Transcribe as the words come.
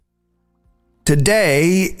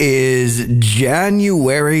Today is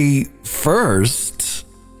January 1st.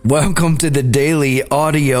 Welcome to the Daily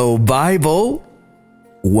Audio Bible.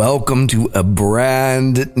 Welcome to a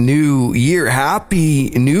brand new year.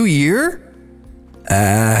 Happy New Year.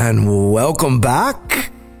 And welcome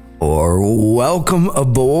back or welcome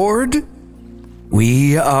aboard.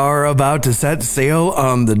 We are about to set sail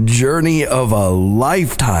on the journey of a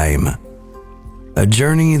lifetime. A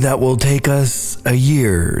journey that will take us a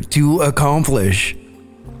year to accomplish.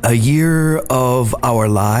 A year of our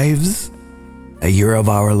lives. A year of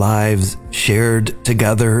our lives shared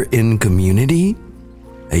together in community.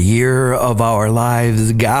 A year of our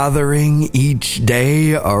lives gathering each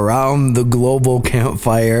day around the global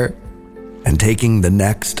campfire and taking the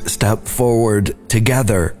next step forward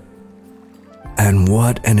together. And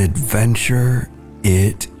what an adventure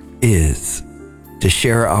it is to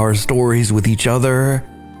share our stories with each other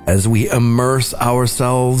as we immerse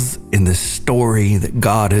ourselves in the story that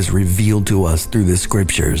God has revealed to us through the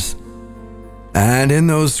scriptures. And in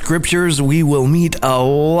those scriptures, we will meet a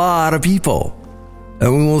lot of people,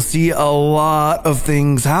 and we will see a lot of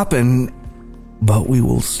things happen, but we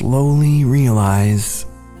will slowly realize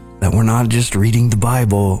that we're not just reading the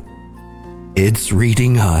Bible, it's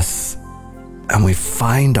reading us. And we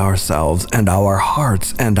find ourselves and our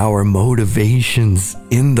hearts and our motivations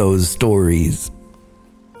in those stories.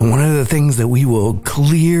 One of the things that we will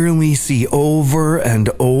clearly see over and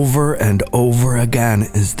over and over again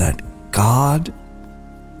is that God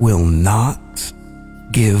will not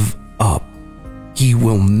give up. He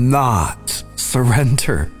will not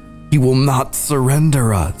surrender. He will not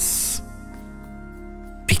surrender us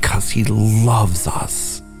because He loves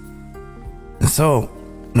us. And so,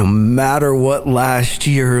 no matter what last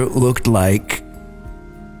year looked like,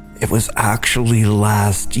 it was actually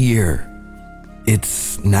last year.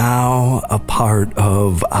 It's now a part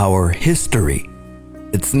of our history.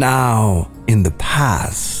 It's now in the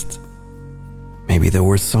past. Maybe there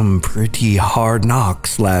were some pretty hard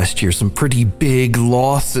knocks last year, some pretty big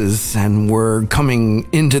losses, and we're coming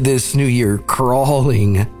into this new year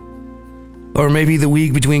crawling. Or maybe the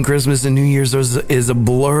week between Christmas and New Year's is a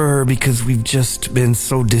blur because we've just been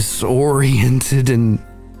so disoriented and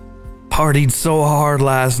partied so hard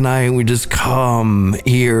last night. We just come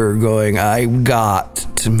here going, I've got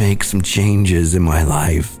to make some changes in my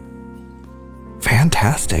life.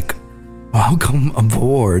 Fantastic. Welcome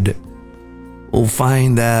aboard. We'll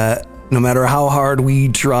find that no matter how hard we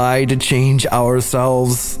try to change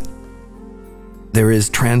ourselves, there is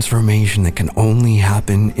transformation that can only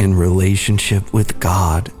happen in relationship with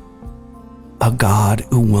God. A God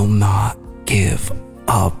who will not give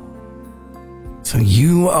up. So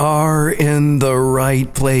you are in the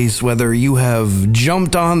right place, whether you have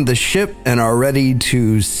jumped on the ship and are ready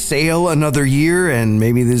to sail another year, and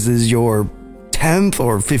maybe this is your 10th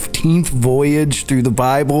or 15th voyage through the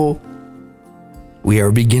Bible. We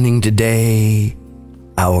are beginning today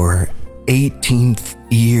our 18th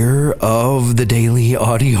year of the Daily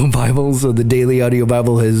Audio Bible. So the Daily Audio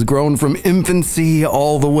Bible has grown from infancy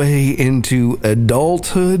all the way into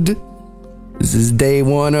adulthood. This is day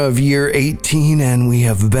 1 of year 18, and we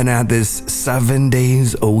have been at this 7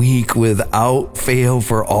 days a week without fail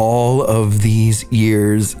for all of these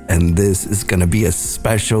years. And this is going to be a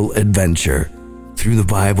special adventure through the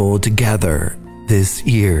Bible together this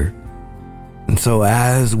year. And so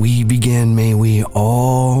as we begin, may we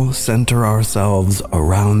all center ourselves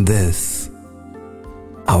around this.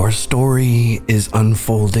 Our story is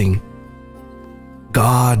unfolding.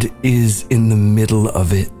 God is in the middle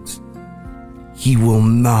of it. He will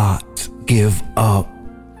not give up.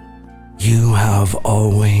 You have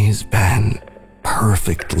always been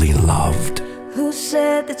perfectly loved. Who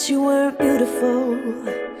said that you weren't beautiful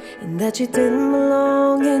and that you didn't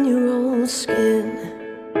belong in your own skin?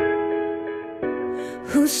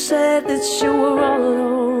 Who said that you were all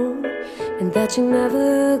alone and that you're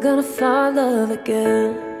never gonna find love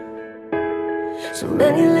again? So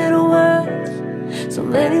many little words, so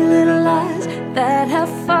many little lies that have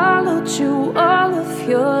followed you all of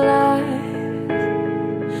your life.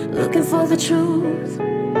 Looking for the truth,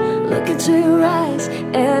 look into your eyes,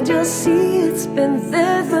 and you'll see it's been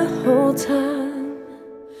there the whole time.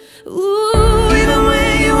 Ooh, even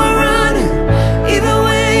when you were running, even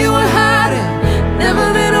when you were hiding,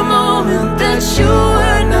 never been a moment that you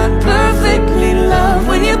were not perfectly loved.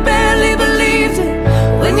 When you barely believed it,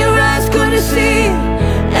 when your eyes couldn't see it,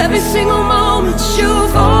 every single moment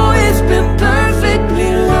you've always been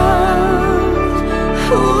perfectly loved.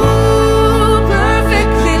 Ooh,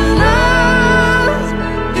 perfectly loved.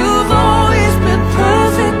 You've always been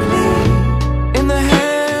perfectly in the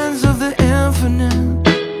hands of the infinite.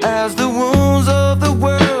 As the wounds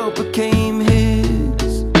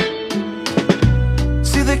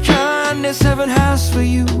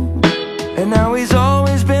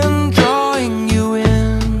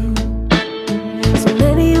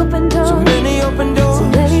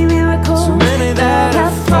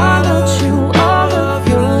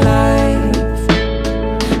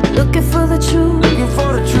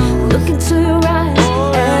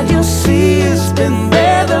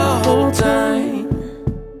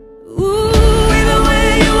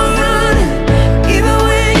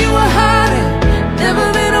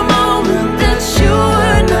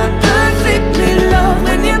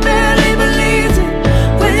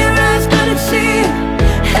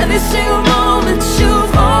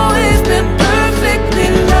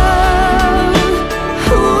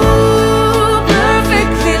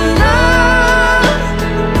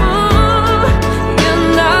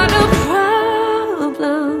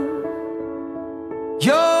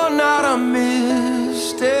a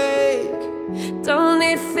mistake. Don't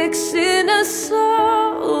need fixing or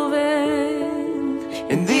solving.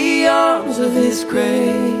 In the arms of His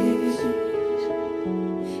grace,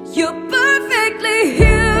 you're perfectly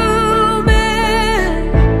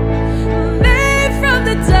human, made from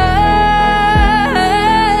the dust.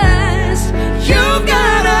 You've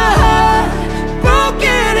got a heart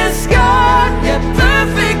broken and scarred, yet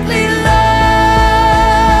perfectly loved.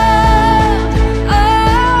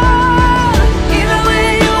 Oh, even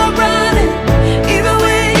when you were running, even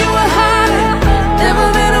when you were hiding, never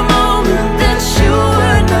been a moment that you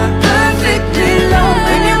were not perfectly loved.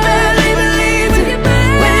 When you barely believed it,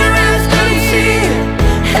 when your eyes couldn't see it,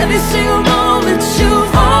 every single moment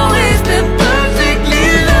you've always been perfectly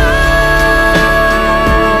loved.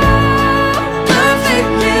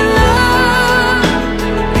 Perfectly loved.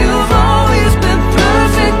 You've always been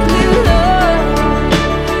perfectly loved.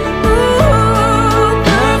 Ooh,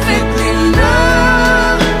 perfectly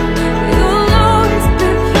loved. You'll always be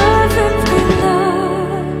perfectly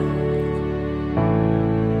loved.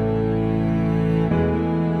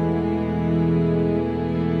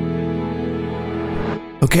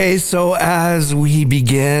 Okay, so as we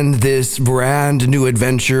begin this brand new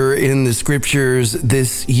adventure in the scriptures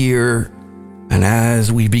this year, and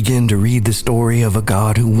as we begin to read the story of a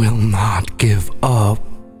God who will not give up,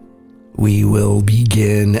 we will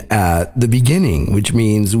begin at the beginning, which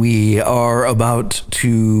means we are about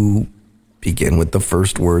to begin with the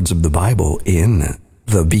first words of the Bible, in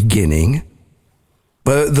the beginning.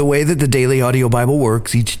 But the way that the Daily Audio Bible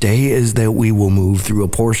works each day is that we will move through a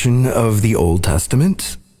portion of the Old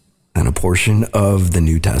Testament and a portion of the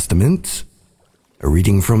New Testament, a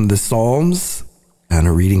reading from the Psalms and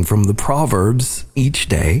a reading from the Proverbs each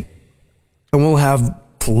day. And we'll have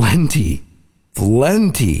plenty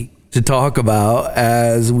to talk about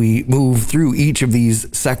as we move through each of these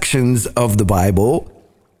sections of the Bible.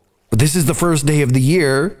 But this is the first day of the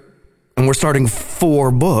year, and we're starting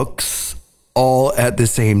 4 books all at the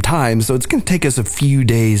same time. So it's going to take us a few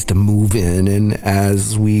days to move in. And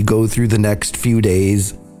as we go through the next few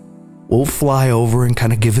days, we'll fly over and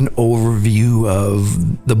kind of give an overview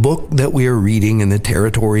of the book that we are reading and the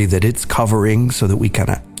territory that it's covering so that we kind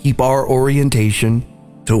of keep our orientation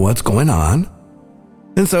to what's going on.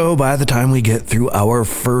 And so by the time we get through our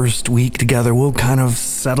first week together, we'll kind of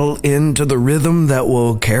settle into the rhythm that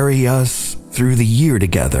will carry us through the year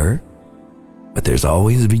together. But there's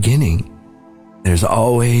always a beginning. There's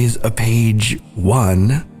always a page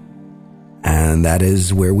 1, and that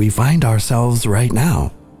is where we find ourselves right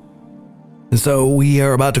now. And so we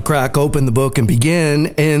are about to crack open the book and begin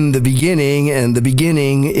in the beginning, and the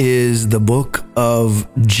beginning is the book of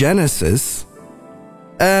Genesis.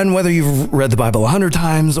 And whether you've read the Bible 100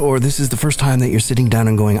 times or this is the first time that you're sitting down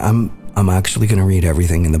and going, I'm actually going to read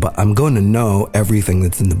everything in the Bible. I'm going to know everything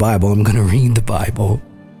that's in the Bible. I'm going to read the Bible.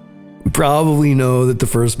 We probably know that the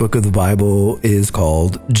first book of the Bible is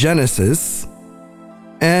called Genesis.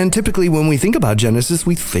 And typically when we think about Genesis,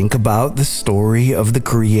 we think about the story of the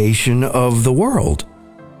creation of the world.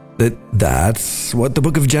 That's what the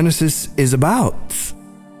book of Genesis is about.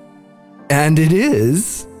 And it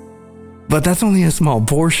is, but that's only a small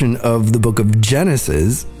portion of the book of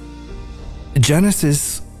Genesis.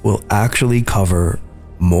 Genesis will actually cover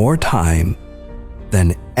more time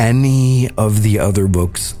than any of the other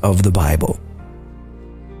books of the Bible.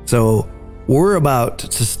 So we're about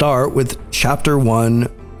to start with chapter 1,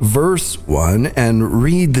 verse 1, and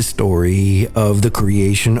read the story of the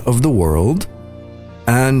creation of the world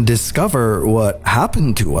and discover what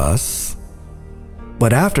happened to us.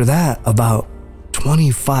 But after that, about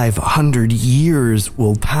 2,500 years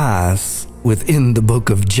will pass within the book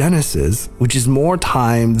of Genesis, which is more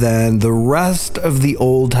time than the rest of the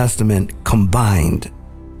Old Testament combined.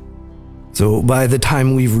 So by the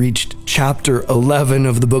time we've reached chapter 11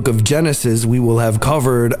 of the book of Genesis, we will have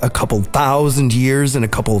covered a couple thousand years and a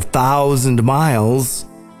couple thousand miles.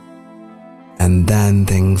 And then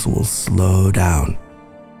things will slow down.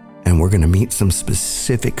 And we're going to meet some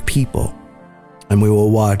specific people. And we will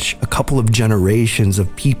watch a couple of generations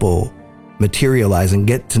of people materialize and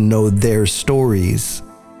get to know their stories.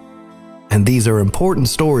 And these are important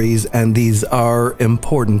stories, and these are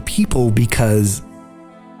important people because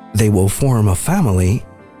they will form a family,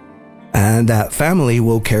 and that family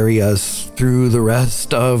will carry us through the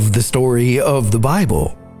rest of the story of the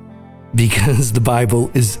Bible, because the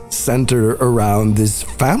Bible is centered around this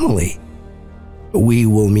family. We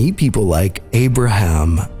will meet people like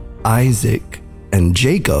Abraham, Isaac, and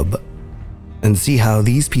Jacob, and see how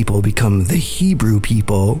these people become the Hebrew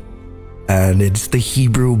people, and it's the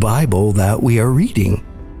Hebrew Bible that we are reading.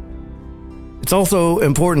 It's also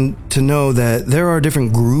important to know that there are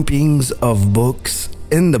different groupings of books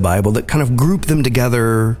in the Bible that kind of group them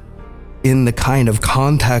together in the kind of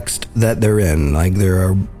context that they're in. Like there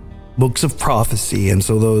are books of prophecy, and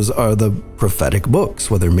so those are the prophetic books,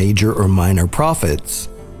 whether major or minor prophets.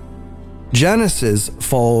 Genesis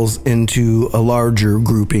falls into a larger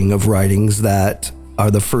grouping of writings that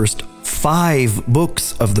are the first 5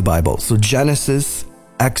 books of the Bible. So Genesis,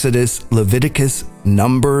 Exodus, Leviticus,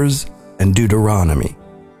 Numbers, and Deuteronomy.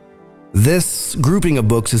 This grouping of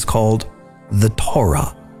books is called the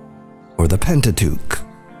Torah, or the Pentateuch.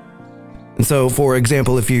 And so, for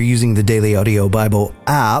example, if you're using the Daily Audio Bible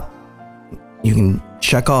app, you can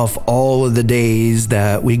check off all of the days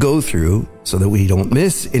that we go through so that we don't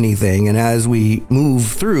miss anything. And as we move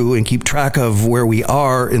through and keep track of where we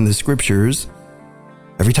are in the scriptures,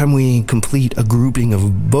 every time we complete a grouping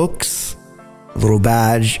of books, a little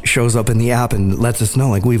badge shows up in the app and lets us know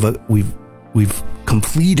like we've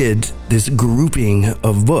completed this grouping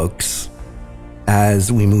of books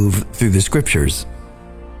as we move through the scriptures.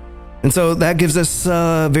 And so that gives us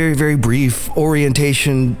a very, very brief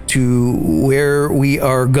orientation to where we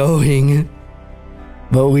are going.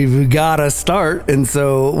 But we've got to start. And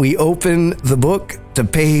so we open the book to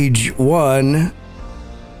page 1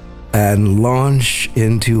 and launch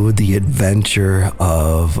into the adventure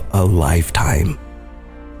of a lifetime.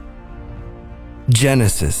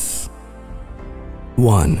 Genesis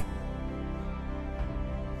 1.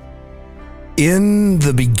 In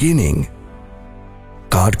the beginning,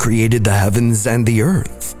 God created the heavens and the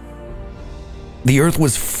earth. The earth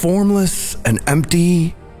was formless and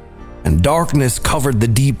empty, and darkness covered the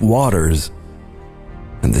deep waters,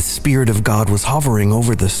 and the Spirit of God was hovering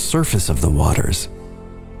over the surface of the waters.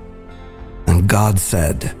 And God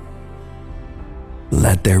said,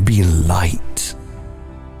 "Let there be light."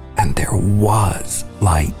 And there was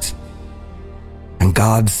light. And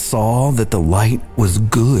God saw that the light was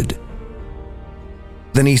good.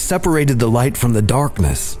 Then he separated the light from the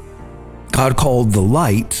darkness. God called the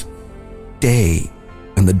light day,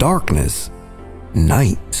 and the darkness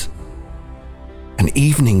night. And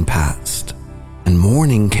evening passed, and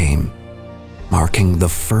morning came, marking the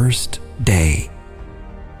first day.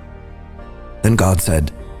 Then God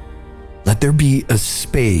said, "Let there be a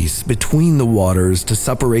space between the waters to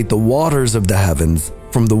separate the waters of the heavens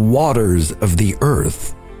from the waters of the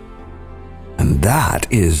earth." And that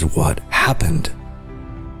is what happened.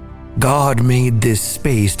 God made this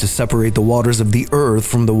space to separate the waters of the earth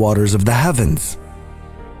from the waters of the heavens.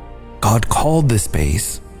 God called the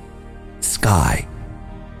space sky.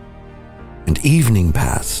 And evening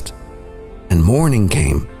passed, and morning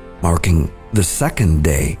came, marking the second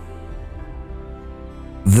day.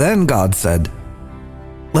 Then God said,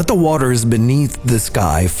 "Let the waters beneath the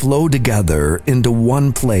sky flow together into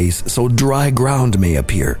one place so dry ground may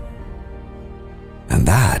appear." And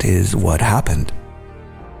that is what happened.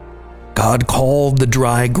 God called the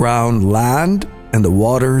dry ground land and the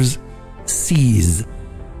waters seas.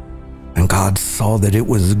 And God saw that it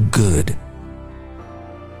was good.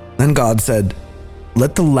 Then God said,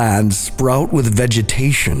 "Let the land sprout with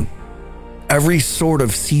vegetation, every sort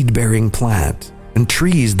of seed-bearing plant, and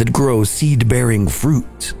trees that grow seed-bearing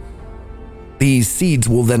fruit. These seeds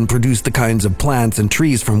will then produce the kinds of plants and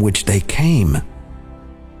trees from which they came."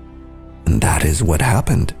 And that is what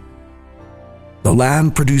happened. The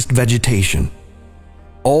land produced vegetation,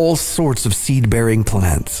 all sorts of seed-bearing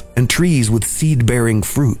plants, and trees with seed-bearing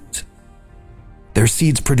fruit. Their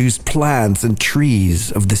seeds produced plants and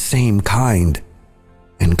trees of the same kind,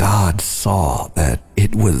 and God saw that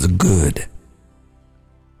it was good.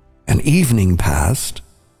 And evening passed,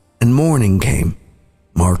 and morning came,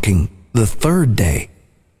 marking the third day.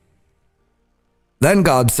 Then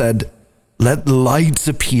God said, "Let lights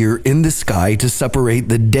appear in the sky to separate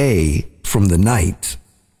the day from the night.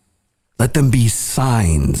 Let them be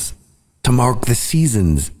signs to mark the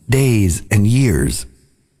seasons, days, and years.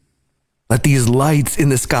 Let these lights in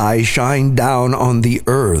the sky shine down on the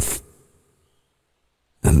earth."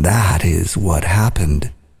 And that is what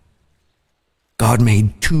happened. God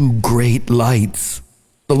made 2 great lights,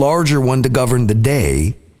 the larger one to govern the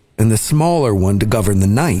day, and the smaller one to govern the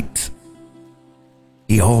night.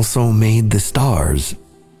 He also made the stars.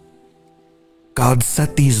 God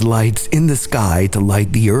set these lights in the sky to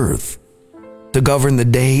light the earth, to govern the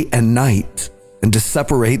day and night, and to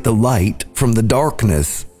separate the light from the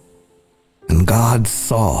darkness. And God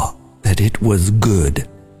saw that it was good.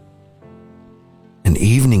 And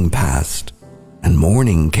evening passed, and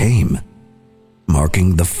morning came,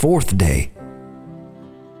 marking the fourth day.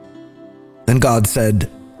 Then God said,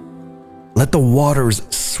 "Let the waters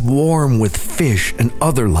swarm with fish and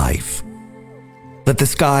other life, Let the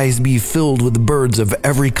skies be filled with birds of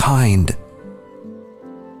every kind."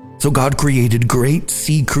 So God created great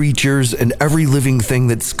sea creatures and every living thing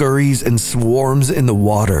that scurries and swarms in the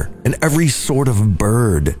water, and every sort of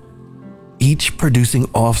bird, each producing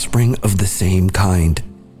offspring of the same kind.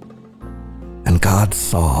 And God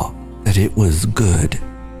saw that it was good.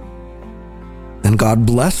 Then God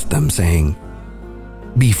blessed them, saying,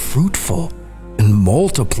 "Be fruitful and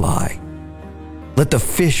multiply. Let the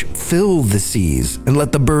fish fill the seas, and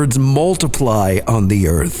let the birds multiply on the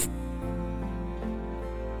earth."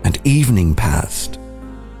 And evening passed,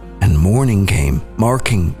 and morning came,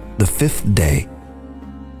 marking the 5th day.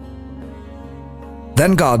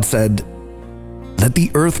 Then God said, "Let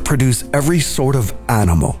the earth produce every sort of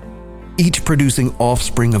animal, each producing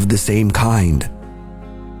offspring of the same kind,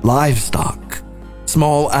 livestock,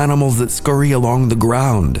 small animals that scurry along the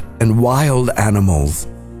ground, and wild animals."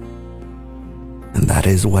 And that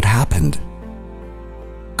is what happened.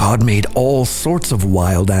 God made all sorts of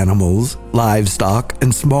wild animals, livestock,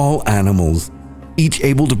 and small animals, each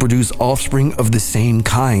able to produce offspring of the same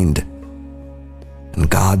kind. And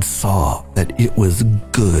God saw that it was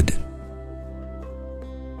good.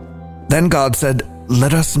 Then God said,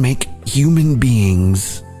 "Let us make human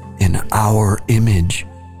beings in our image,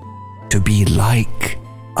 to be like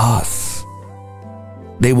us.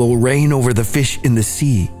 They will reign over the fish in the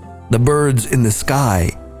sea, the birds in the sky,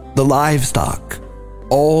 the livestock,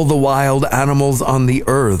 all the wild animals on the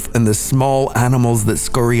earth, and the small animals that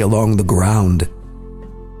scurry along the ground."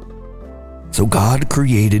 So God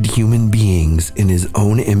created human beings in his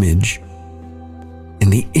own image. In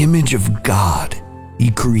the image of God, he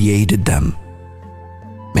created them.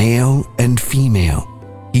 Male and female,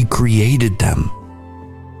 he created them.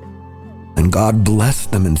 And God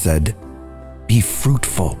blessed them and said, "Be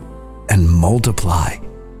fruitful and multiply.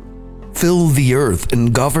 Fill the earth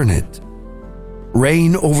and govern it.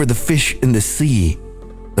 Reign over the fish in the sea,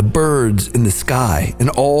 the birds in the sky, and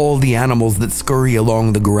all the animals that scurry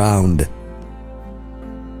along the ground."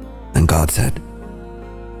 And God said,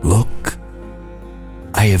 "Look,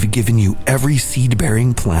 I have given you every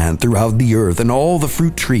seed-bearing plant throughout the earth and all the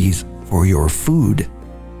fruit trees for your food.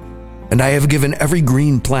 And I have given every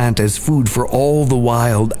green plant as food for all the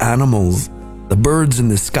wild animals, the birds in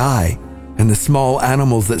the sky, and the small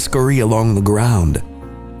animals that scurry along the ground,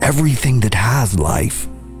 everything that has life."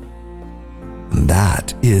 And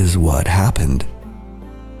that is what happened.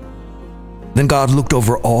 Then God looked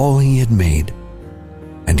over all he had made,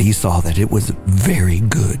 and he saw that it was very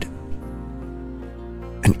good.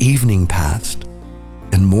 And evening passed,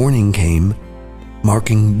 and morning came,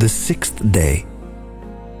 marking the 6th day.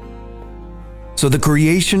 So the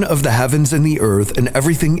creation of the heavens and the earth and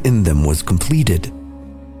everything in them was completed.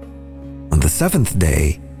 On the 7th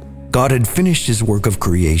day, God had finished his work of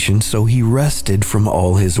creation, so he rested from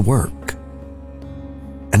all his work.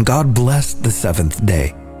 And God blessed the 7th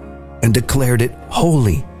day and declared it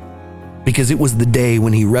holy, because it was the day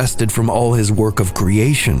when he rested from all his work of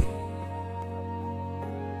creation.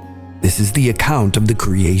 This is the account of the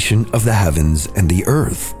creation of the heavens and the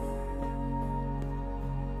earth.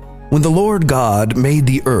 When the Lord God made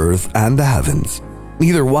the earth and the heavens,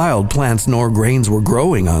 neither wild plants nor grains were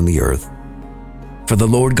growing on the earth, for the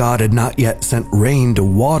Lord God had not yet sent rain to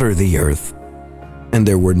water the earth, and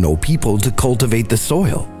there were no people to cultivate the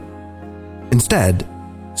soil. Instead,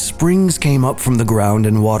 springs came up from the ground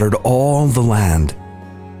and watered all the land.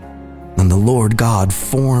 And the Lord God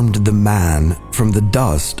formed the man from the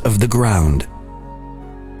dust of the ground.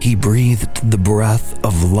 He breathed the breath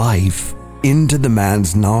of life into the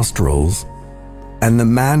man's nostrils, and the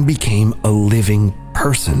man became a living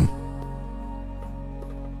person.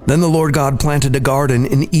 Then the Lord God planted a garden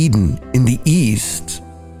in Eden in the east,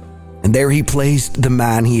 and there he placed the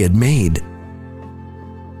man he had made.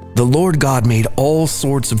 The Lord God made all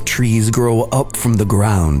sorts of trees grow up from the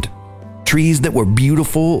ground, trees that were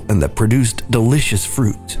beautiful and that produced delicious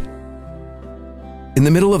fruit. In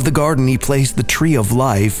the middle of the garden he placed the tree of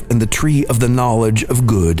life and the tree of the knowledge of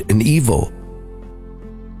good and evil.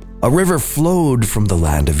 A river flowed from the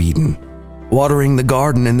land of Eden, watering the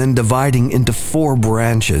garden and then dividing into 4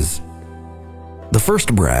 branches. The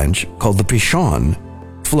first branch, called the Pishon,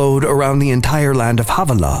 flowed around the entire land of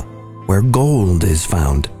Havilah, where gold is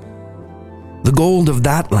found. The gold of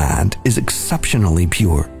that land is exceptionally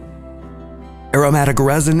pure. Aromatic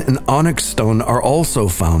resin and onyx stone are also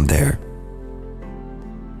found there.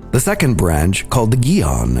 The second branch, called the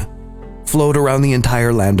Gihon, flowed around the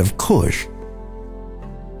entire land of Cush.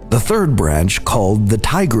 The third branch, called the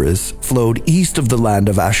Tigris, flowed east of the land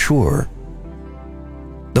of Ashur.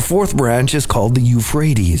 The fourth branch is called the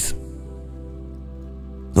Euphrates.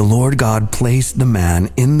 the Lord God placed the man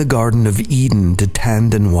in the Garden of Eden to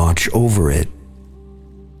tend and watch over it.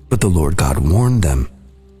 But the Lord God warned them,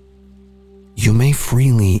 "You may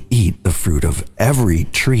freely eat the fruit of every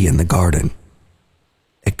tree in the garden,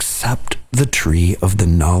 except the tree of the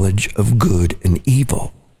knowledge of good and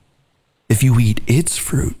evil. If you eat its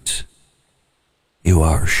fruit, you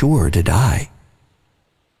are sure to die."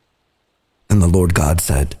 And the Lord God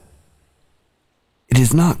said, "It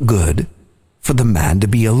is not good for the man to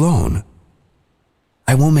be alone.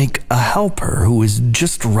 I will make a helper who is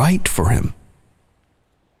just right for him."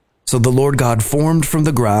 So the Lord God formed from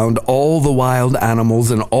the ground all the wild animals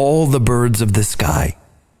and all the birds of the sky.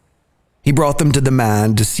 He brought them to the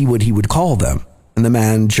man to see what he would call them, and the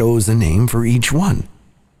man chose a name for each one.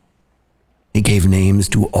 He gave names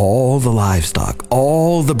to all the livestock,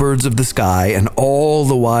 all the birds of the sky, and all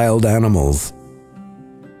the wild animals.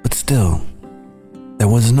 But still, there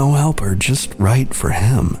was no helper just right for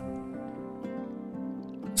him.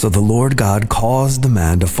 So the Lord God caused the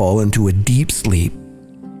man to fall into a deep sleep.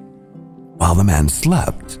 While the man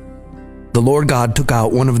slept, the Lord God took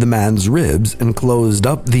out one of the man's ribs and closed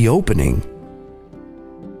up the opening.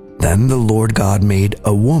 Then the Lord God made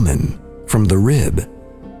a woman from the rib,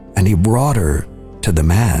 and he brought her to the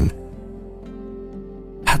man.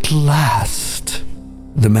 "At last,"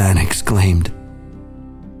 the man exclaimed,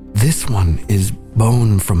 "this one is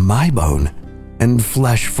bone from my bone and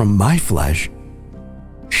flesh from my flesh.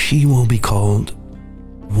 She will be called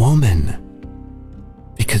woman,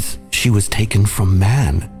 because she was taken from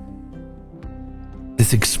man."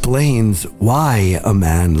 This explains why a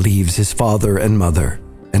man leaves his father and mother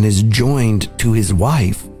and is joined to his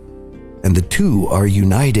wife, and the two are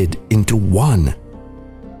united into one.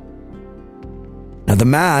 Now the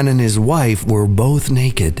man and his wife were both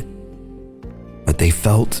naked, but they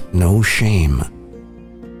felt no shame.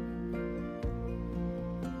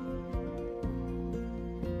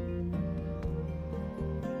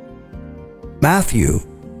 Matthew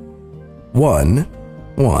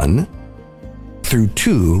 1:1 through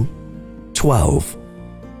 2:12.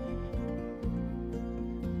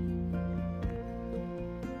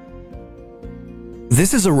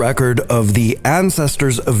 This is a record of the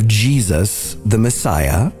ancestors of Jesus, the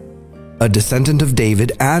Messiah, a descendant of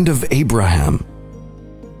David and of Abraham.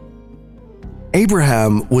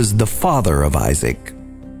 Abraham was the father of Isaac.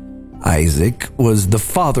 Isaac was the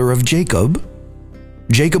father of Jacob.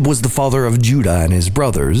 Jacob was the father of Judah and his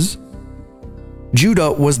brothers.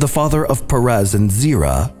 Judah was the father of Perez and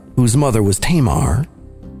Zerah, whose mother was Tamar.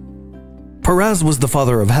 Perez was the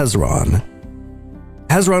father of Hezron.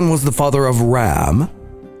 Hezron was the father of Ram.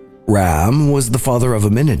 Ram was the father of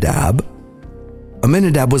Amminadab.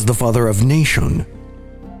 Amminadab was the father of Nahshon.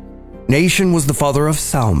 Nahshon was the father of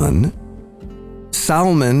Salmon.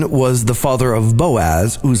 Salmon was the father of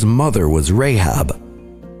Boaz, whose mother was Rahab.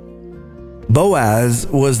 Boaz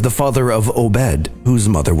was the father of Obed, whose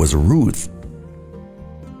mother was Ruth.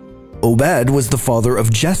 Obed was the father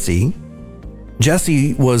of Jesse.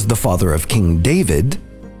 Jesse was the father of King David.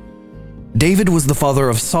 David was the father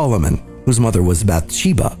of Solomon, whose mother was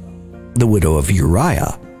Bathsheba, the widow of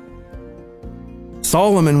Uriah.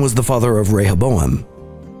 Solomon was the father of Rehoboam.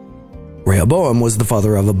 Rehoboam was the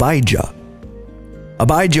father of Abijah.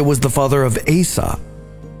 Abijah was the father of Asa.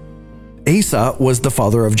 Asa was the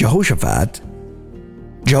father of Jehoshaphat.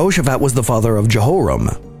 Jehoshaphat was the father of Jehoram.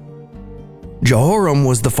 Jehoram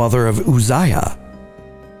was the father of Uzziah.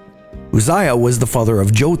 Uzziah was the father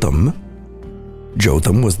of Jotham.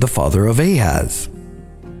 Jotham was the father of Ahaz.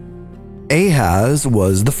 Ahaz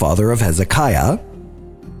was the father of Hezekiah.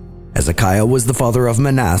 Hezekiah was the father of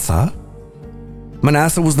Manasseh.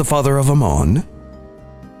 Manasseh was the father of Ammon.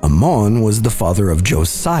 Ammon was the father of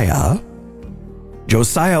Josiah.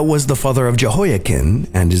 Josiah was the father of Jehoiakim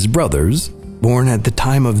and his brothers, born at the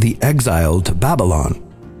time of the exile to Babylon.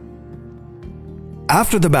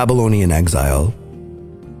 After the Babylonian exile,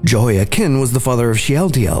 Jehoiakim was the father of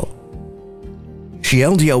Shealtiel.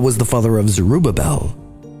 Shealtiel was the father of Zerubbabel.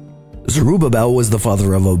 Zerubbabel was the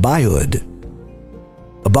father of Abiud.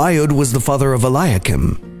 Abiud was the father of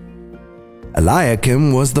Eliakim.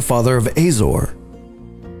 Eliakim was the father of Azor.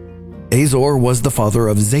 Azor was the father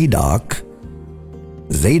of Zadok.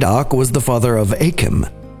 Zadok was the father of Achim.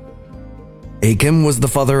 Achim was the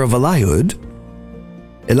father of Eliud.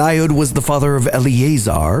 Eliud was the father of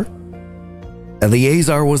Eleazar.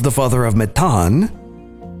 Eleazar was the father of Matan.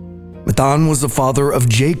 Matan was the father of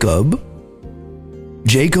Jacob.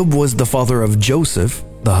 Jacob was the father of Joseph,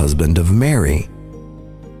 the husband of Mary.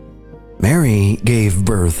 Mary gave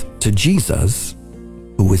birth to Jesus,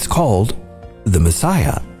 who is called the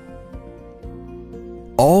Messiah.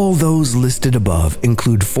 All those listed above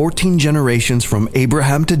include 14 generations from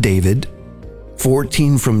Abraham to David,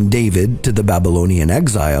 14 from David to the Babylonian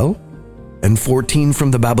exile, and 14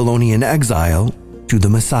 from the Babylonian exile to the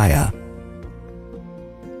Messiah.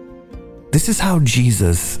 This is how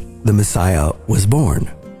Jesus, the Messiah, was born.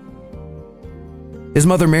 His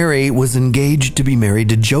mother Mary was engaged to be married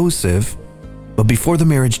to Joseph, but before the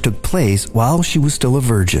marriage took place, while she was still a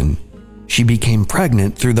virgin, she became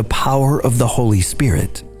pregnant through the power of the Holy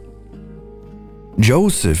Spirit.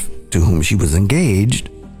 Joseph, to whom she was engaged,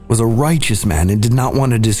 was a righteous man and did not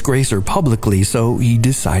want to disgrace her publicly, so he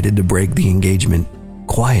decided to break the engagement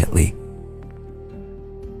quietly.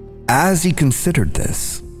 As he considered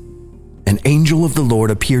this, an angel of the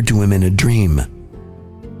Lord appeared to him in a dream.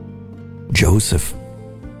 "Joseph,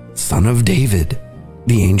 son of David,"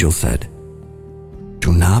 the angel said,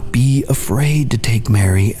 "do not be afraid to take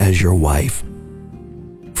Mary as your wife,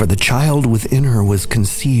 for the child within her was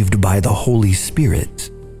conceived by the Holy Spirit,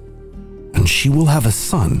 and she will have a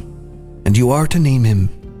son, and you are to name him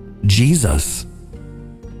Jesus,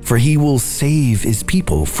 for he will save his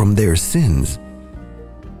people from their sins."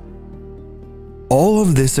 All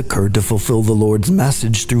of this occurred to fulfill the Lord's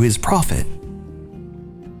message through his prophet.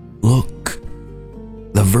 "Look,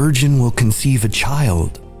 the virgin will conceive a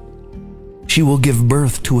child. She will give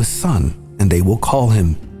birth to a son, and they will call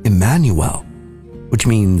him Emmanuel," which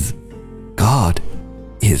means God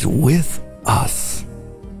is with us.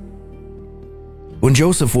 When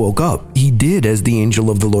Joseph woke up, he did as the angel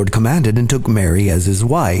of the Lord commanded and took Mary as his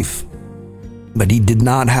wife. But he did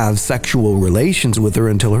not have sexual relations with her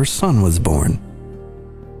until her son was born.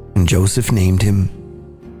 And Joseph named him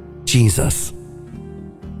Jesus.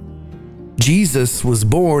 Jesus was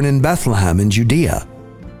born in Bethlehem in Judea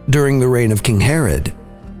during the reign of King Herod.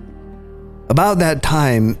 About that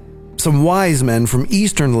time, some wise men from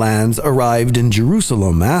eastern lands arrived in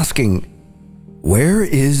Jerusalem asking, "Where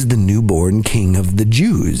is the newborn king of the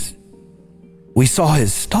Jews? We saw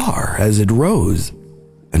his star as it rose,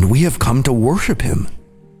 and we have come to worship him."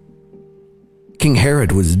 King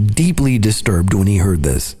Herod was deeply disturbed when he heard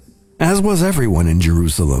this, as was everyone in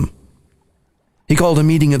Jerusalem. He called a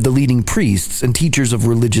meeting of the leading priests and teachers of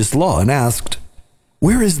religious law and asked,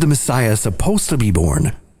 "Where is the Messiah supposed to be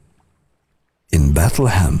born?" "In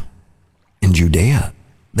Bethlehem, in Judea,"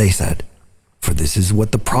 they said, "for this is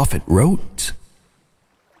what the prophet wrote.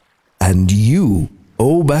 And you,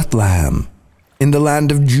 O Bethlehem, in the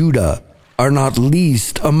land of Judah, are not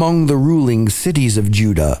least among the ruling cities of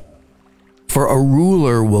Judah. For a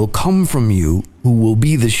ruler will come from you who will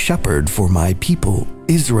be the shepherd for my people,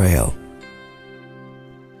 Israel."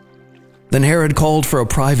 Then Herod called for a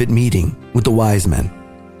private meeting with the wise men,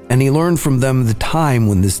 and he learned from them the time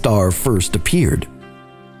when the star first appeared.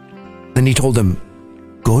 Then he told them,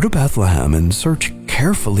 "Go to Bethlehem and search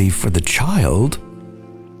carefully for the child,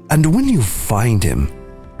 and when you find him,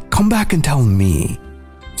 come back and tell me,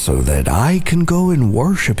 so that I can go and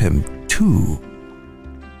worship him too."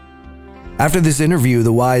 After this interview,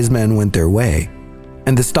 the wise men went their way,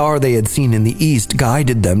 and the star they had seen in the east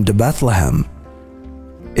guided them to Bethlehem.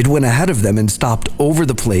 It went ahead of them and stopped over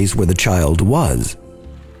the place where the child was.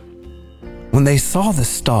 When they saw the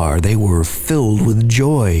star, they were filled with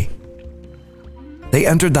joy. They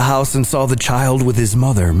entered the house and saw the child with his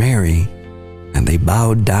mother, Mary, and they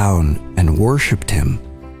bowed down and worshipped him.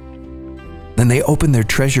 Then they opened their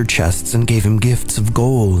treasure chests and gave him gifts of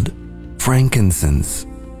gold, frankincense,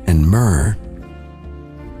 and myrrh.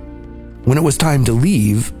 When it was time to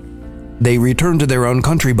leave, they returned to their own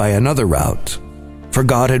country by another route, for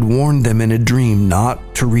God had warned them in a dream not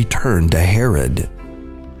to return to Herod.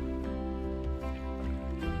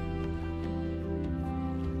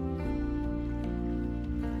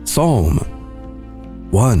 Psalm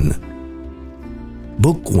 1,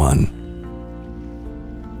 Book 1.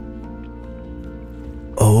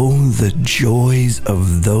 Oh, the joys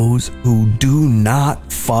of those who do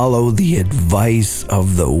not follow the advice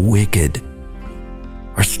of the wicked,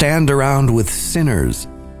 or stand around with sinners,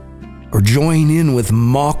 or join in with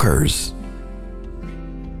mockers.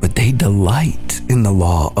 But they delight in the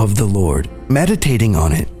law of the Lord, meditating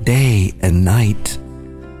on it day and night.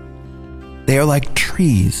 They are like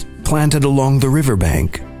trees planted along the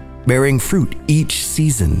riverbank, bearing fruit each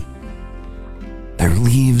season. Their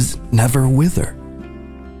leaves never wither,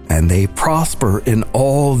 and they prosper in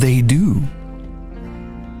all they do.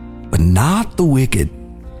 But not the wicked.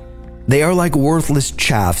 They are like worthless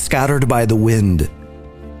chaff scattered by the wind.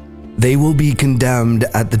 They will be condemned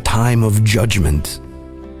at the time of judgment.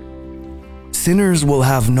 Sinners will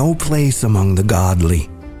have no place among the godly,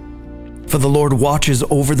 for the Lord watches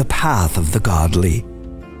over the path of the godly,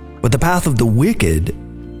 but the path of the wicked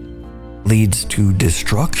leads to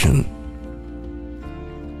destruction.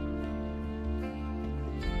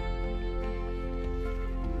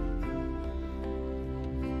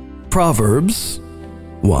 Proverbs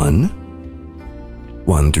 1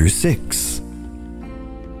 through 6.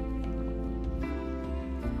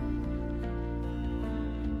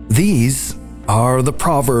 These are the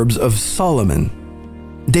Proverbs of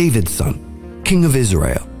Solomon, David's son, king of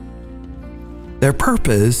Israel. Their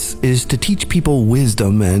purpose is to teach people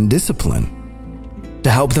wisdom and discipline, to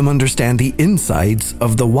help them understand the insights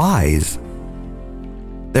of the wise.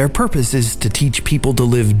 Their purpose is to teach people to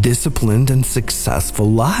live disciplined and successful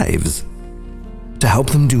lives, to help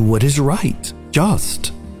them do what is right,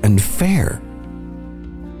 just, and fair.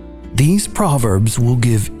 These proverbs will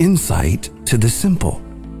give insight to the simple,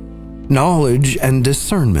 knowledge and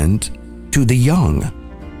discernment to the young.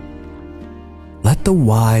 Let the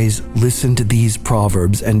wise listen to these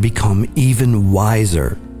proverbs and become even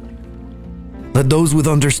wiser. Let those with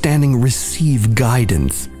understanding receive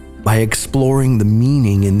guidance by exploring the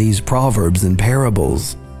meaning in these proverbs and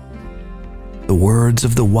parables, the words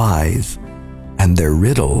of the wise and their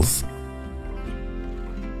riddles.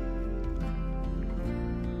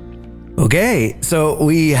 Okay, so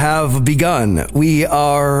we have begun. We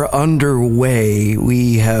are underway.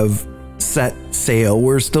 We have set sail.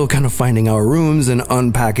 We're still kind of finding our rooms and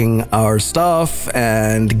unpacking our stuff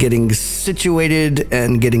and getting situated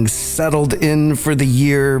and getting settled in for the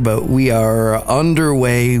year, but we are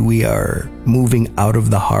underway. We are moving out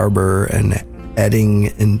of the harbor and heading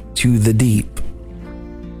into the deep.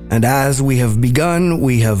 And as we have begun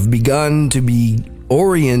to be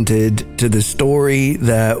oriented to the story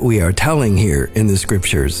that we are telling here in the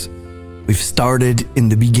scriptures. We've started in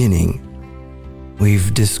the beginning.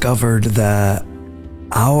 We've discovered that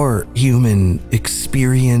our human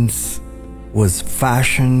experience was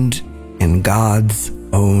fashioned in God's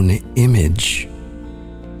own image,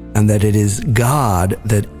 and that it is God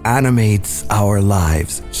that animates our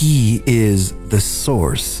lives. He is the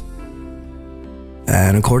source.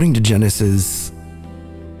 And according to Genesis,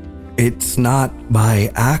 it's not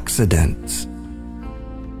by accident.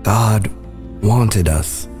 God wanted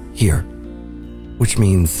us here, which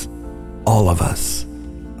means all of us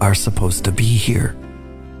are supposed to be here,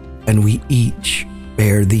 and we each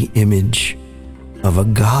bear the image of a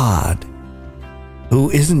God who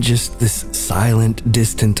isn't just this silent,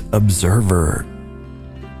 distant observer,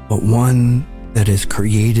 but one that has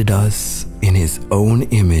created us in his own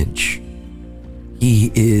image.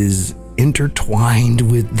 He is intertwined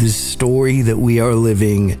with this story that we are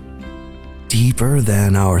living, deeper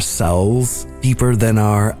than our cells, deeper than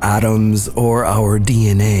our atoms or our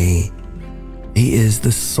DNA. He is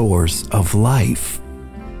the source of life.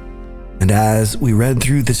 And as we read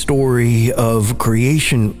through the story of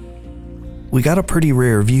creation, we got a pretty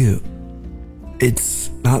rare view.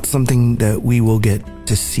 It's not something that we will get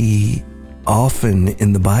to see often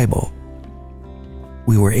in the Bible.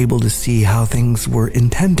 We were able to see how things were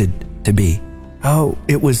intended to be, how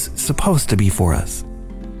it was supposed to be for us.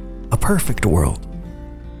 A perfect world,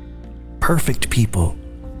 perfect people,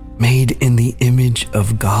 made in the image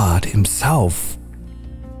of God himself.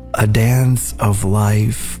 A dance of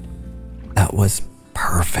life that was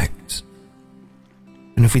perfect.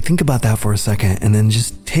 And if we think about that for a second and then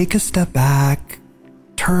just take a step back,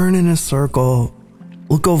 turn in a circle,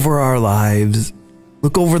 look over our lives,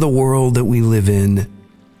 look over the world that we live in,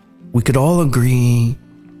 we could all agree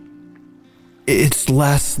it's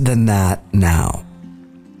less than that now.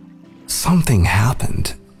 Something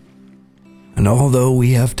happened. And although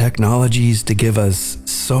we have technologies to give us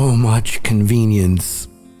so much convenience,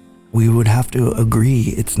 we would have to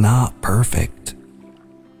agree it's not perfect.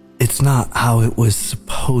 It's not how it was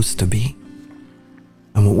supposed to be.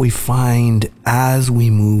 And what we find as we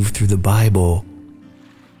move through the Bible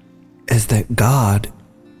is that God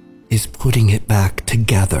is putting it back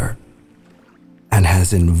together and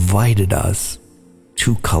has invited us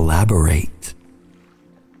to collaborate.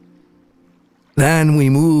 Then we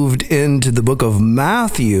moved into the book of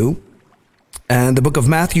Matthew, and the book of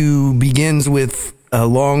Matthew begins with a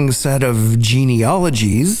long set of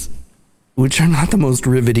genealogies, which are not the most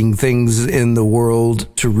riveting things in the world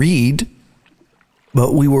to read,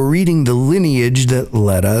 but we were reading the lineage that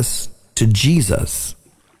led us to Jesus.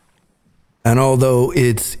 And although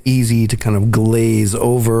it's easy to kind of glaze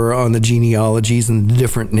over on the genealogies and the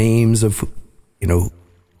different names of,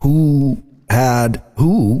 who had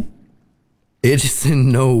who, it's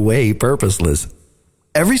in no way purposeless.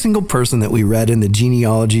 Every single person that we read in the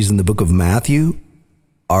genealogies in the book of Matthew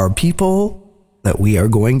are people that we are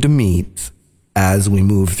going to meet as we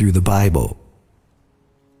move through the Bible.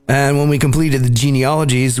 And when we completed the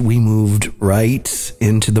genealogies, we moved right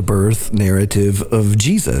into the birth narrative of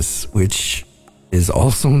Jesus, which is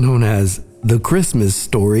also known as the Christmas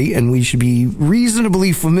story. And we should be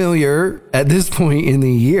reasonably familiar at this point in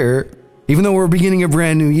the year, even though we're beginning a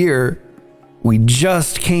brand new year. We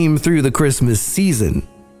just came through the Christmas season.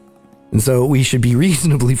 And so we should be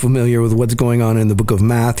reasonably familiar with what's going on in the book of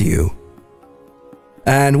Matthew.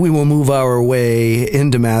 And we will move our way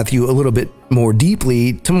into Matthew a little bit more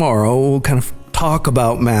deeply tomorrow. We'll kind of talk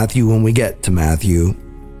about Matthew when we get to Matthew.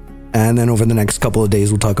 And then over the next couple of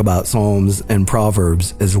days, we'll talk about Psalms and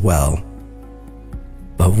Proverbs as well.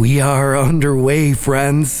 But we are underway,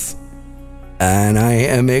 friends. And I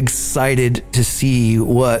am excited to see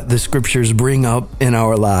what the scriptures bring up in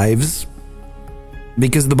our lives.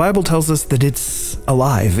 Because the Bible tells us that it's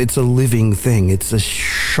alive, it's a living thing, it's a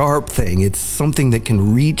sharp thing, it's something that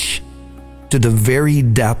can reach to the very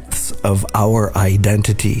depths of our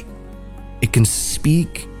identity. It can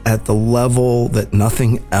speak at the level that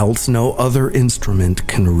nothing else, no other instrument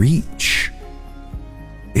can reach.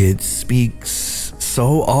 It speaks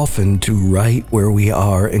so often to right where we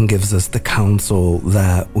are and gives us the counsel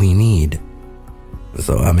that we need.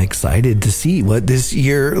 So I'm excited to see what this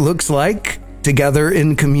year looks like together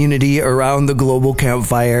in community around the global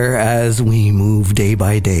campfire as we move day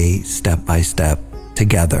by day, step by step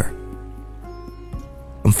together.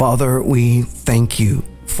 And Father, we thank you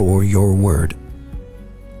for your word.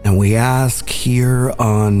 And we ask here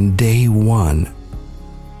on day one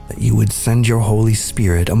that you would send your Holy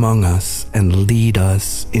Spirit among us and lead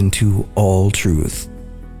us into all truth.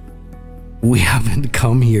 We haven't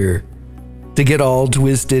come here to get all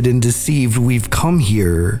twisted and deceived. We've come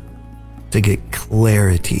here to get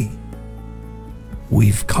clarity.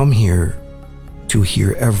 We've come here to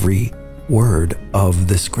hear every word of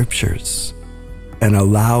the scriptures and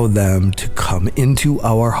allow them to come into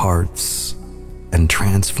our hearts and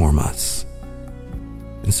transform us.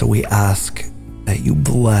 And so we ask that you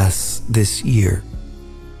bless this year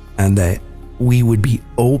and that we would be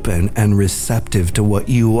open and receptive to what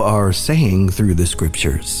you are saying through the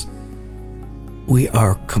scriptures. We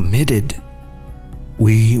are committed.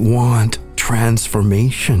 We want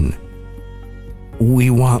transformation. We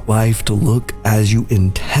want life to look as you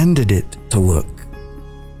intended it to look,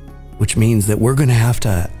 which means that we're going to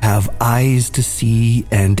have eyes to see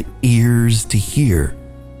and ears to hear,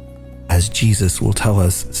 as Jesus will tell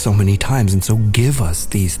us so many times. And so give us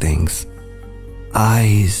these things: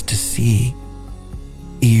 eyes to see,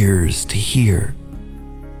 ears to hear,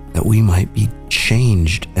 that we might be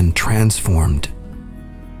changed and transformed.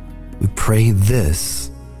 We pray this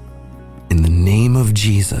in the name of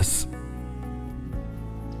Jesus.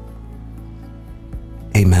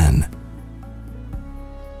 Amen.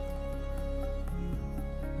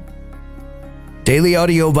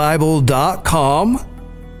 DailyAudioBible.com.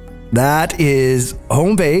 That is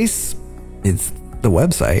home base. It's the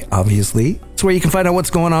website, obviously. It's where you can find out what's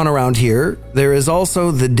going on around here. There is also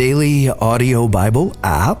the Daily Audio Bible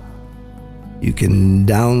app. You can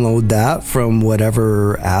download that from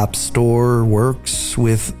whatever app store works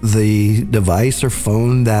with the device or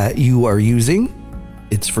phone that you are using.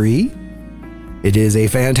 It's free. It is a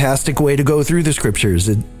fantastic way to go through the scriptures.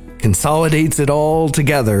 It consolidates it all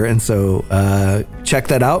together. And so check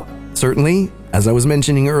that out. Certainly, as I was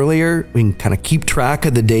mentioning earlier, we can kind of keep track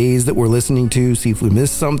of the days that we're listening to, see if we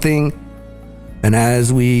missed something. And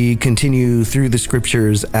as we continue through the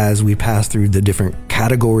scriptures, as we pass through the different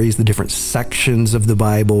categories, the different sections of the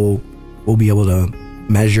Bible, we'll be able to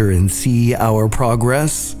measure and see our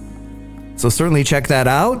progress. So certainly check that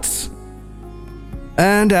out.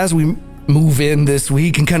 And as we move in this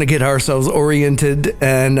week and kind of get ourselves oriented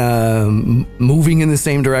and moving in the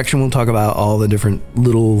same direction, we'll talk about all the different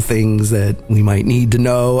little things that we might need to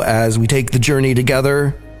know as we take the journey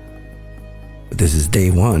together. But this is day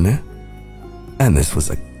one. And this was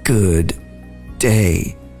a good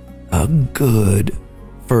day, a good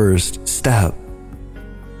first step.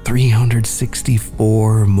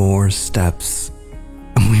 364 more steps,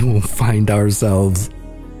 and we will find ourselves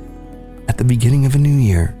at the beginning of a new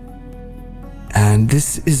year. And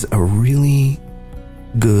this is a really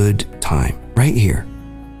good time, right here,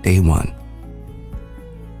 day one.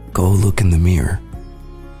 Go look in the mirror.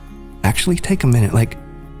 Actually take a minute,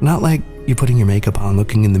 not like you're putting your makeup on,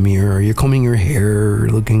 looking in the mirror, or you're combing your hair, or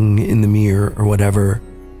looking in the mirror, or whatever.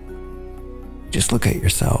 Just look at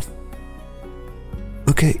yourself.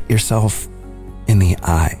 Look at yourself in the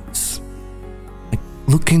eyes.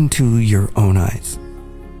 Look into your own eyes.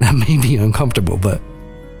 That may be uncomfortable, but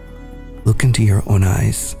look into your own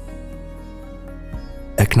eyes.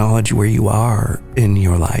 Acknowledge where you are in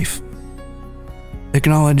your life.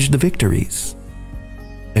 Acknowledge the victories.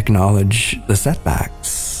 Acknowledge the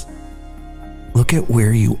setbacks. Look at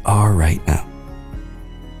where you are right now.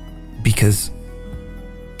 Because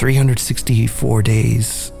 364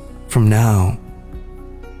 days from now,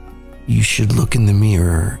 you should look in the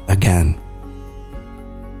mirror again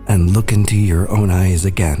and look into your own eyes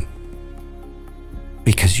again,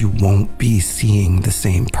 because you won't be seeing the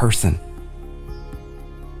same person.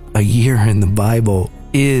 A year in the Bible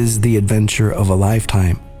is the adventure of a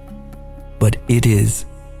lifetime, but it is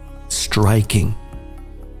striking.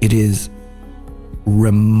 It is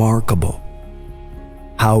remarkable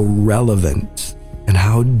how relevant and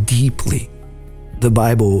how deeply the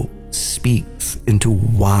Bible speaks into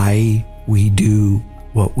why we do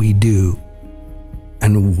what we do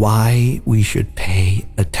and why we should pay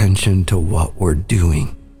attention to what we're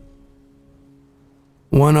doing.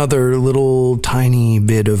 One other little tiny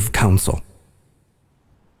bit of counsel.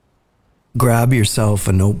 Grab yourself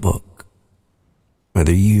a notebook.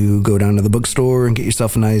 Whether you go down to the bookstore and get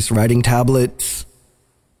yourself a nice writing tablet,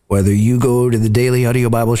 whether you go to the Daily Audio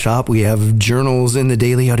Bible Shop, we have journals in the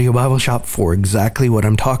Daily Audio Bible Shop for exactly what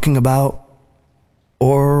I'm talking about,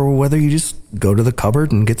 or whether you just go to the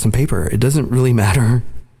cupboard and get some paper. It doesn't really matter.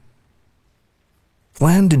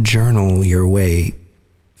 Plan to journal your way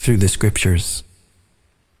through the scriptures.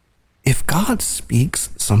 If God speaks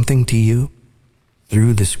something to you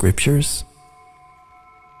through the scriptures,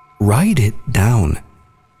 write it down.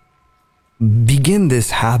 Begin this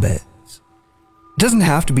habit. It doesn't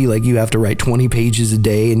have to be like you have to write 20 pages a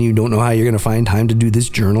day and you don't know how you're going to find time to do this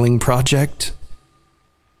journaling project.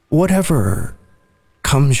 Whatever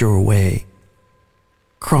comes your way,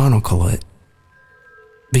 chronicle it.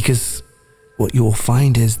 Because what you'll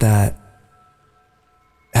find is that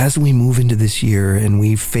as we move into this year and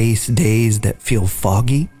we face days that feel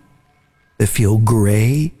foggy, that feel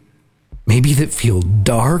gray, maybe that feel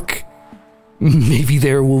dark, maybe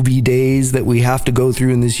there will be days that we have to go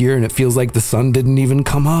through in this year and it feels like the sun didn't even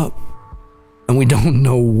come up. And we don't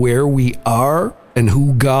know where we are and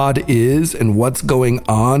who God is and what's going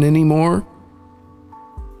on anymore.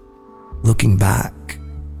 Looking back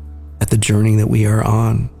at the journey that we are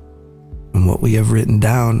on and what we have written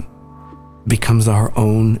down becomes our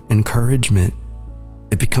own encouragement.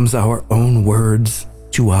 It becomes our own words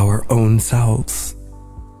to our own selves.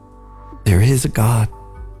 There is a God.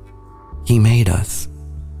 He made us.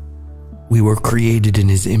 We were created in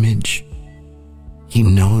His image. He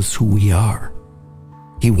knows who we are.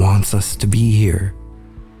 He wants us to be here.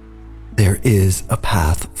 There is a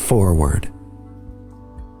path forward.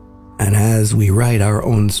 And as we write our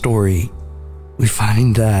own story, we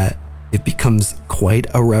find that it becomes quite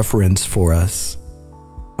a reference for us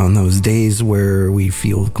on those days where we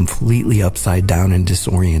feel completely upside down and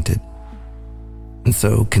disoriented. And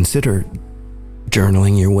so consider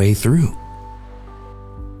journaling your way through.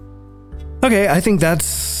 Okay, I think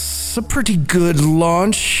that's a pretty good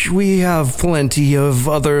launch. We have plenty of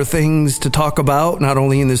other things to talk about, not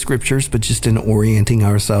only in the scriptures, but just in orienting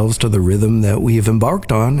ourselves to the rhythm that we have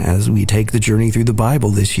embarked on as we take the journey through the Bible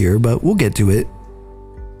this year, but we'll get to it.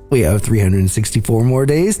 We have 364 more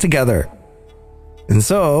days together. And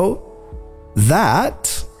so,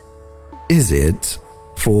 that is it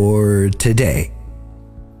for today.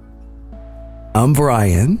 I'm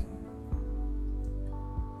Brian.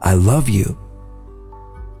 I love you.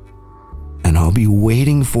 And I'll be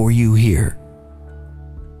waiting for you here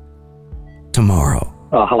tomorrow.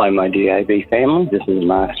 Oh, hello, my DAB family. This is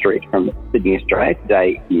Mark Street from Sydney, Australia.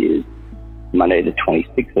 Today is Monday, the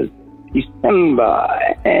 26th of December,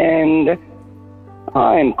 and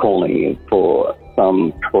I'm calling you for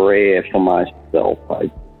some prayer for myself.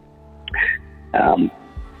 I'm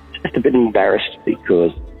just a bit embarrassed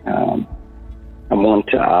because I want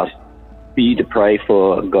to ask for you to pray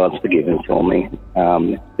for God's forgiveness for me.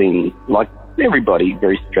 It's been, like everybody, a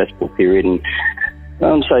very stressful period, and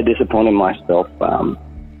I'm so disappointed in myself.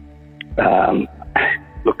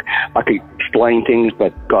 Look, I could explain things,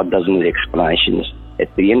 but God doesn't need explanations.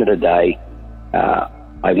 At the end of the day,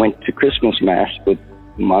 I went to Christmas Mass with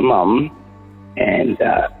my mum, and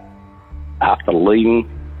after leaving,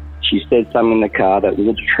 she said something in the car that was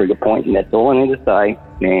a trigger point, and that's all I need to say,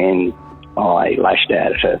 and I lashed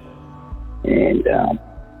out at her. And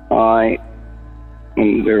I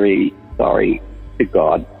am very sorry to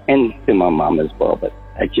God and to my mum as well, but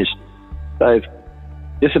I just so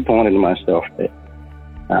disappointed in myself that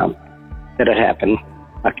it happened.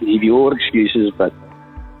 I can give you all excuses, but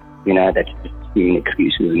that's just human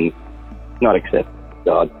excuses and not accept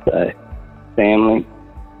God. So, family,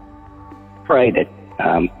 pray that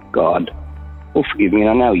God will forgive me, and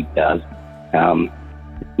I know He does.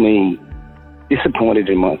 It's me disappointed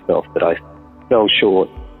in myself that I fell short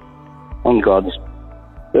on God's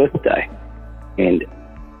birthday. And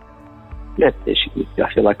there she is.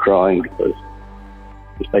 I feel like crying because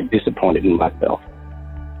I'm so disappointed in myself.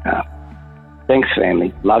 Thanks,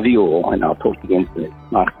 family. Love you all, and I'll talk to you again soon.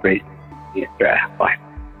 Mark Priest, Australia. Bye.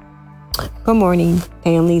 Good morning,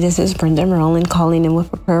 family. This is Brenda Merlin calling in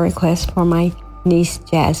with a prayer request for my niece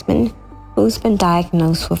Jasmine, who's been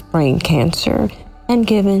diagnosed with brain cancer and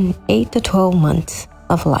given 8 to 12 months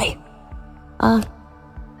of life.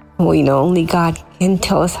 We know only God can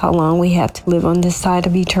tell us how long we have to live on this side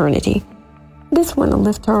of eternity. I just want to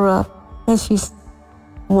lift her up, as she's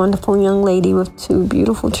a wonderful young lady with 2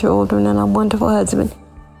 beautiful children and a wonderful husband.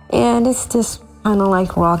 And it's just kind of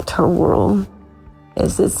like rocked her world,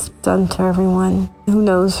 as it's done to everyone who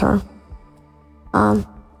knows her. I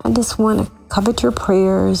just want to covet your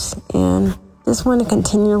prayers and just want to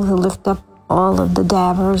continue to lift up all of the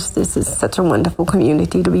Dabbers. This is such a wonderful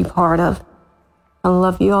community to be part of. I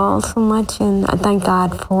love you all so much, and I thank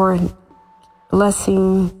God for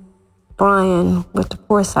blessing Brian with the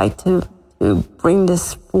foresight to bring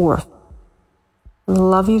this forth. I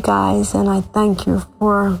love you guys, and I thank you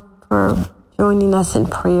for joining us in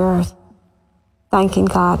prayers, thanking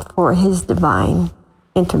God for his divine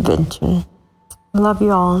intervention. I love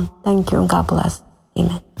you all. Thank you, and God bless.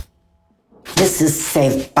 Amen. This is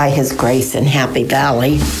Saved by His Grace in Happy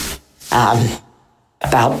Valley.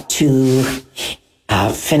 About to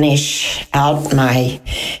finish out my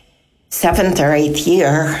 7th or 8th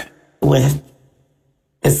year with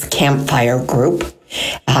this campfire group.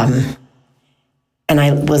 And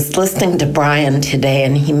I was listening to Brian today,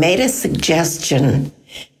 and he made a suggestion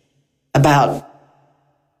about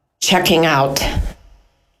checking out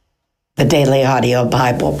the Daily Audio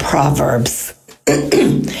Bible Proverbs.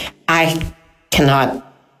 I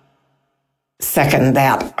cannot second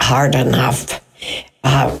that hard enough.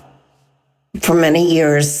 For many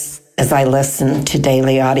years, as I listened to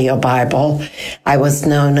Daily Audio Bible, I was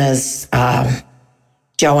known as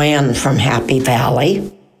Joanne from Happy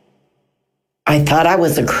Valley. I thought I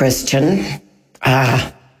was a Christian.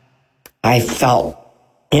 I felt,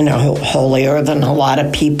 holier than a lot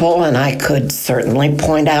of people, and I could certainly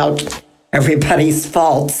point out everybody's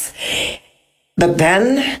faults. But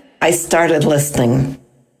then I started listening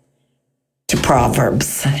to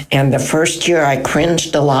Proverbs, and the first year I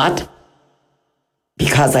cringed a lot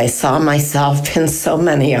because I saw myself in so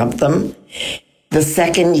many of them. The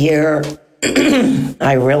second year,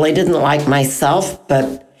 I really didn't like myself,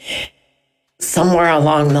 but somewhere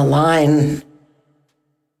along the line,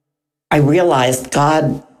 I realized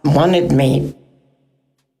God wanted me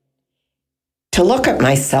to look at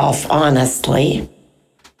myself honestly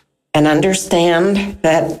and understand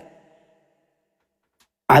that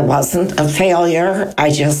I wasn't a failure. I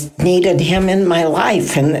just needed him in my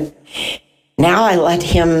life. And now I let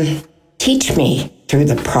him teach me through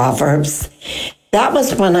the Proverbs. That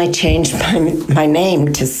was when I changed my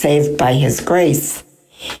name to Saved by His Grace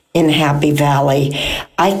in Happy Valley.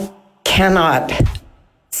 I cannot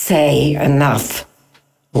say enough.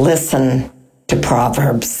 Listen to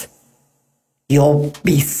Proverbs. You'll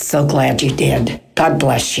be so glad you did. God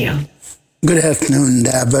bless you. Good afternoon,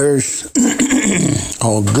 Dabbers.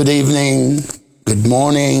 Or good evening, good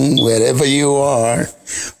morning, wherever you are,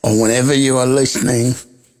 or whenever you are listening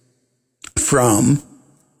from.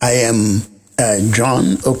 I am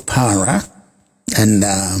John Opara, and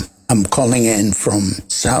I'm calling in from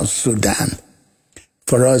South Sudan.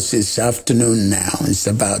 For us, it's afternoon now. It's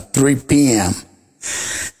about 3 p.m.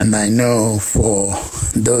 And I know for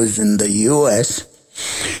those in the U.S.,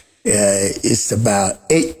 it's about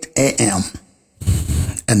 8 a.m.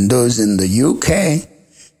 And those in the UK,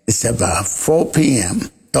 it's about 4 p.m.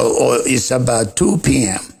 Or it's about 2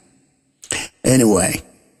 p.m. Anyway,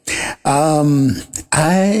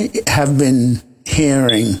 I have been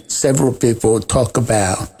hearing several people talk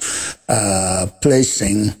about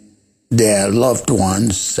placing their loved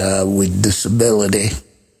ones with disability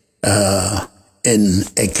in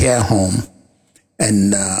a care home.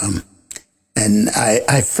 And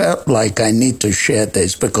I felt like I need to share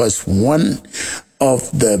this because one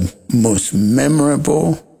of the most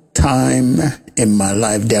memorable time in my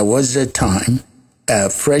life, there was a time,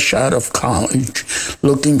 fresh out of college,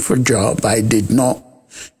 looking for a job. I did not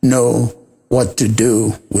know what to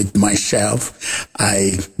do with myself.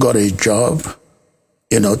 I got a job,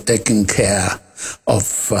 taking care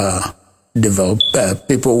of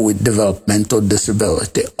people with developmental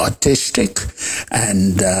disability, autistic,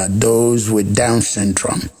 and those with Down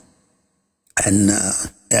syndrome. And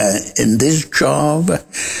in this job,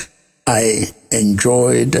 I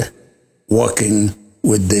enjoyed working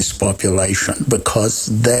with this population, because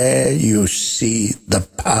there you see the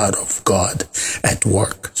power of God at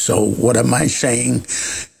work. So what am I saying?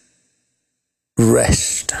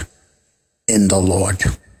 Rest in the Lord.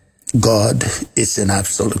 God is in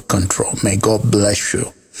absolute control. May God bless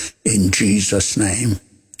you in Jesus' name.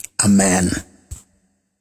 Amen.